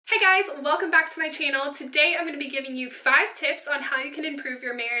guys, welcome back to my channel. Today I'm going to be giving you 5 tips on how you can improve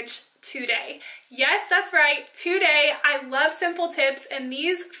your marriage today. Yes, that's right, today. I love simple tips, and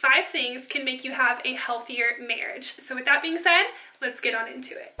these 5 things can make you have a healthier marriage. So with that being said, let's get on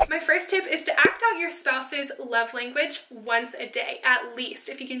into it. My first tip is to act out your spouse's love language once a day, at least.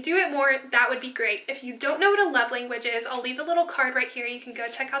 If you can do it more, that would be great. If you don't know what a love language is, I'll leave a little card right here. You can go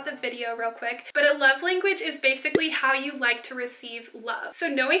check out the video real quick. But a love language is basically how you like to receive love. So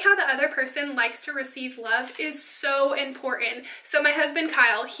knowing how the other person likes to receive love is so important. So my husband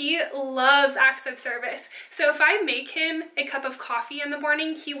Kyle, he loves acts of service. So if I make him a cup of coffee in the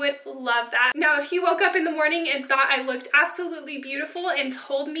morning, he would love that. Now, if he woke up in the morning and thought I looked absolutely beautiful and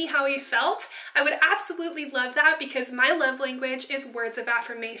told me how he felt, I would absolutely love that, because my love language is words of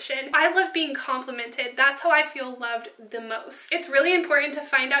affirmation. I love being complimented. That's how I feel loved the most. It's really important to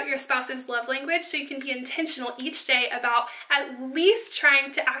find out your spouse's love language so you can be intentional each day about at least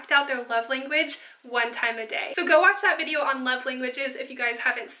trying to act out their love language 1 time a day. So go watch that video on love languages if you guys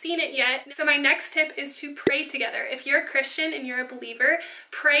haven't seen it yet. So my next tip is to pray together. If you're a Christian and you're a believer,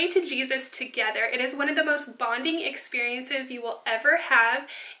 pray to Jesus together. It is one of the most bonding experiences you will ever have,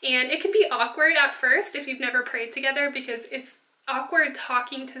 and it can be awkward at first if you've never prayed together, because it's awkward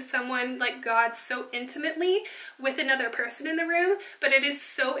talking to someone like God so intimately with another person in the room, but it is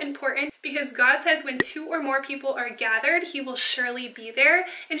so important, because God says when 2 or more people are gathered, he will surely be there.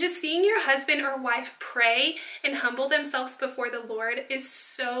 And just seeing your husband or wife pray and humble themselves before the Lord is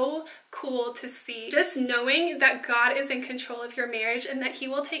so cool to see. Just knowing that God is in control of your marriage and that he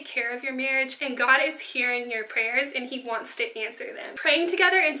will take care of your marriage, and God is hearing your prayers and he wants to answer them. Praying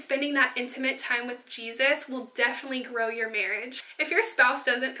together and spending that intimate time with Jesus will definitely grow your marriage. If your spouse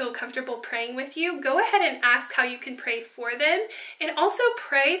doesn't feel comfortable praying with you, go ahead and ask how you can pray for them, and also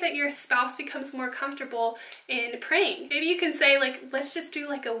pray that your spouse becomes more comfortable in praying. Maybe you can say, like, let's just do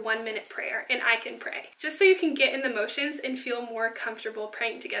like a 1-minute prayer and I can pray, just so you can get in the motions and feel more comfortable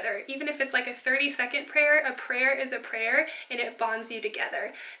praying together. Even if it's like a 30-second prayer, a prayer is a prayer and it bonds you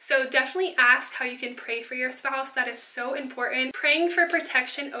together. So definitely ask how you can pray for your spouse. That is so important. Praying for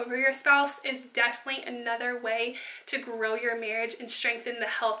protection over your spouse is definitely another way to grow your marriage and strengthen the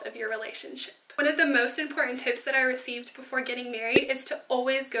health of your relationship. One of the most important tips that I received before getting married is to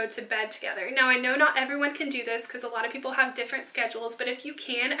always go to bed together. Now, I know not everyone can do this because a lot of people have different schedules, but if you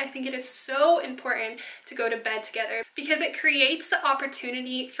can, I think it is so important to go to bed together, because it creates the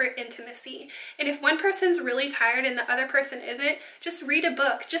opportunity for intimacy. And if one person's really tired and the other person isn't, just read a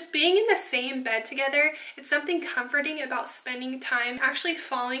book. Just being in the same bed together, it's something comforting about spending time actually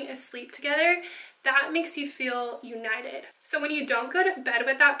falling asleep together. That makes you feel united. So when you don't go to bed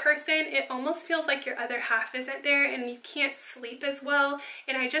with that person, it almost feels like your other half isn't there and you can't sleep as well.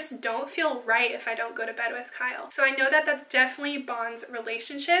 And I just don't feel right if I don't go to bed with Kyle. So I know that that definitely bonds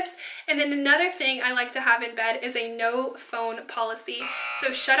relationships. And then another thing I like to have in bed is a no phone policy.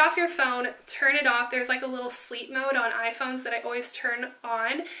 So shut off your phone, turn it off. There's like a little sleep mode on iPhones that I always turn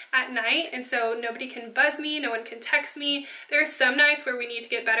on at night. And so nobody can buzz me, no one can text me. There's some nights where we need to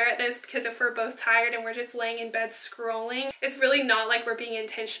get better at this, because if we're both tired and we're just laying in bed scrolling, it's really not like we're being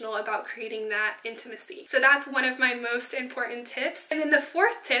intentional about creating that intimacy. So that's one of my most important tips. And then the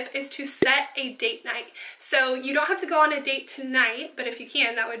 4th tip is to set a date night. So you don't have to go on a date tonight, but if you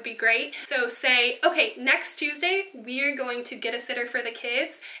can, that would be great. So say, okay, next Tuesday, we are going to get a sitter for the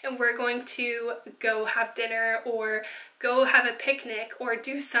kids and we're going to go have dinner or go have a picnic or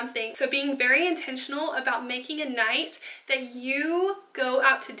do something. So being very intentional about making a night that you go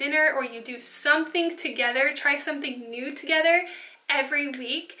out to dinner or you do something together, try something new together every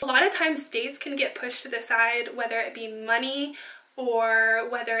week. A lot of times dates can get pushed to the side, whether it be money or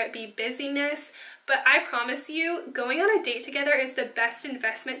whether it be busyness. But I promise you, going on a date together is the best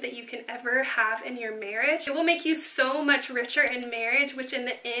investment that you can ever have in your marriage. It will make you so much richer in marriage, which in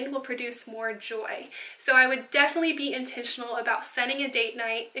the end will produce more joy. So I would definitely be intentional about setting a date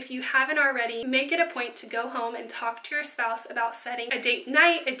night. If you haven't already, make it a point to go home and talk to your spouse about setting a date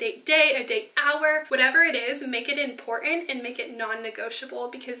night, a date day, a date hour, whatever it is. Make it important and make it non-negotiable,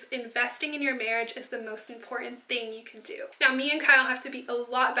 because investing in your marriage is the most important thing you can do. Now, me and Kyle have to be a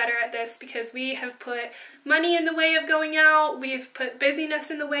lot better at this, because we have put money in the way of going out, we've put busyness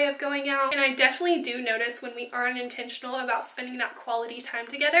in the way of going out, and I definitely do notice when we aren't intentional about spending that quality time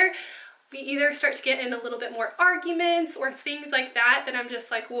together, we either start to get in a little bit more arguments or things like that, then I'm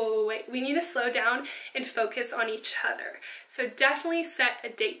just like, whoa, wait, we need to slow down and focus on each other. So definitely set a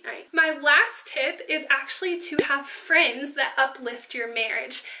date night. My last tip is actually to have friends that uplift your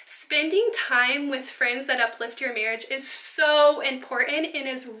marriage. Spending time with friends that uplift your marriage is so important and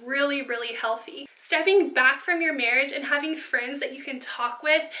is really, really healthy. Stepping back from your marriage and having friends that you can talk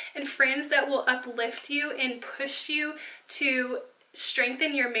with and friends that will uplift you and push you to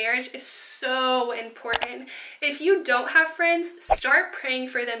strengthen your marriage is so important. If you don't have friends, start praying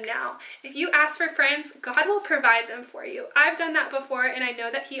for them now. If you ask for friends, God will provide them for you. I've done that before and I know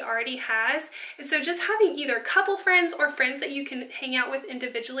that He already has. And so just having either couple friends or friends that you can hang out with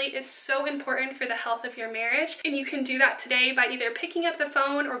individually is so important for the health of your marriage. And you can do that today by either picking up the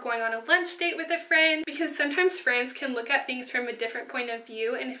phone or going on a lunch date with a friend, because sometimes friends can look at things from a different point of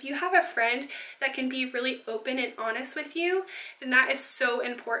view. And if you have a friend that can be really open and honest with you, then that is so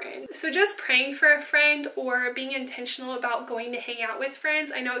important. So just praying for a friend or being intentional about going to hang out with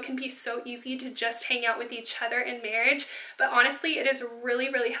friends. I know it can be so easy to just hang out with each other in marriage, but honestly, it is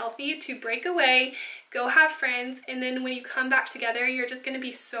really, really healthy to break away, go have friends, and then when you come back together, you're just going to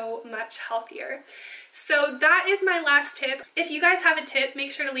be so much healthier. So that is my last tip. If you guys have a tip,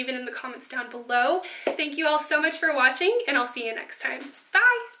 make sure to leave it in the comments down below. Thank you all so much for watching, and I'll see you next time.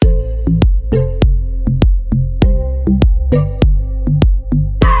 Bye!